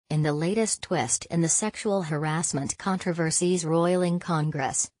In the latest twist in the sexual harassment controversies roiling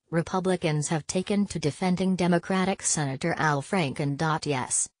Congress, Republicans have taken to defending Democratic Senator Al Franken.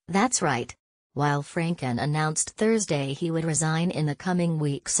 Yes, that's right. While Franken announced Thursday he would resign in the coming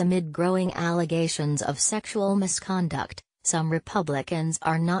weeks amid growing allegations of sexual misconduct, some Republicans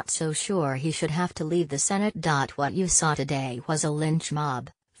are not so sure he should have to leave the Senate. What you saw today was a lynch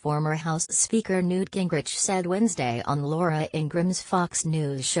mob, former House Speaker Newt Gingrich said Wednesday on Laura Ingraham's Fox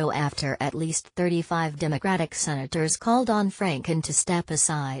News show after at least 35 Democratic senators called on Franken to step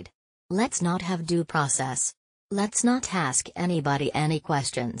aside. "Let's not have due process. Let's not ask anybody any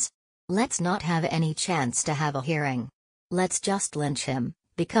questions. Let's not have any chance to have a hearing. Let's just lynch him,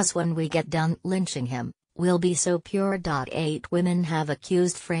 because when we get done lynching him, we'll be so pure." 8 women have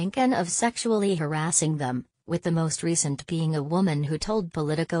accused Franken of sexually harassing them, with the most recent being a woman who told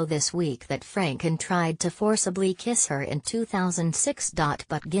Politico this week that Franken tried to forcibly kiss her in 2006.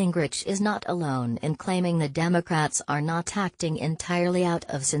 But Gingrich is not alone in claiming the Democrats are not acting entirely out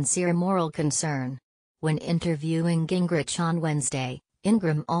of sincere moral concern. When interviewing Gingrich on Wednesday,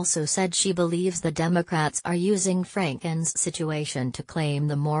 Ingraham also said she believes the Democrats are using Franken's situation to claim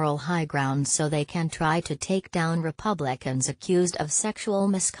the moral high ground so they can try to take down Republicans accused of sexual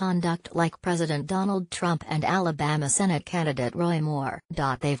misconduct like President Donald Trump and Alabama Senate candidate Roy Moore.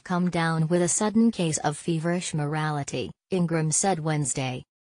 "They've come down with a sudden case of feverish morality," Ingraham said Wednesday.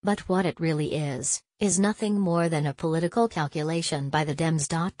 "But what it really is nothing more than a political calculation by the Dems.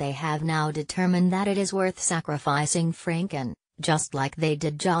 They have now determined that it is worth sacrificing Franken, just like they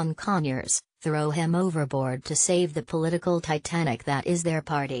did John Conyers, throw him overboard to save the political Titanic that is their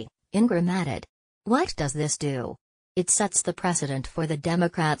party," Ingraham added. "What does this do? It sets the precedent for the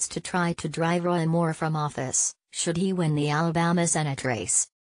Democrats to try to drive Roy Moore from office, should he win the Alabama Senate race.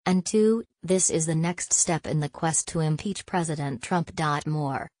 And 2, this is the next step in the quest to impeach President Trump.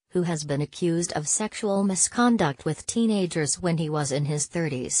 Moore, who has been accused of sexual misconduct with teenagers when he was in his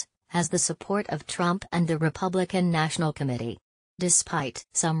 30s, has the support of Trump and the Republican National Committee. Despite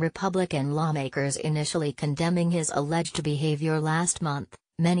some Republican lawmakers initially condemning his alleged behavior last month,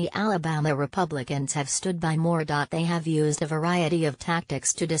 many Alabama Republicans have stood by Moore. They have used a variety of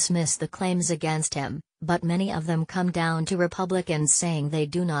tactics to dismiss the claims against him, but many of them come down to Republicans saying they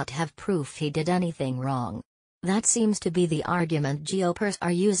do not have proof he did anything wrong. That seems to be the argument GOPers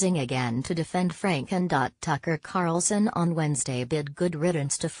are using again to defend Franken. Tucker Carlson on Wednesday bid good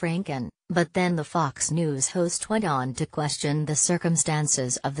riddance to Franken, but then the Fox News host went on to question the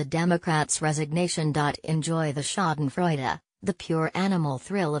circumstances of the Democrats' resignation. Enjoy the schadenfreude, the pure animal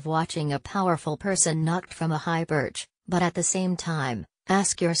thrill of watching a powerful person knocked from a high perch, but at the same time,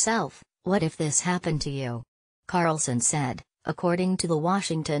 ask yourself, what if this happened to you? Carlson said, according to the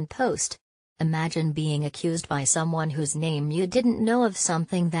Washington Post. Imagine being accused by someone whose name you didn't know of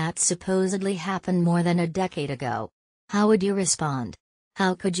something that supposedly happened more than a decade ago. How would you respond?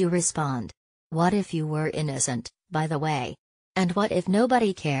 How could you respond? What if you were innocent, by the way? And what if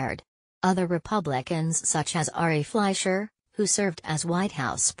nobody cared? Other Republicans such as Ari Fleischer, who served as White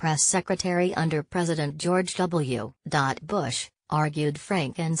House press secretary under President George W. Bush, argued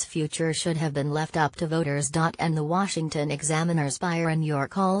Franken's future should have been left up to voters. And the Washington Examiner's Byron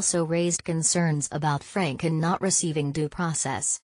York also raised concerns about Franken not receiving due process.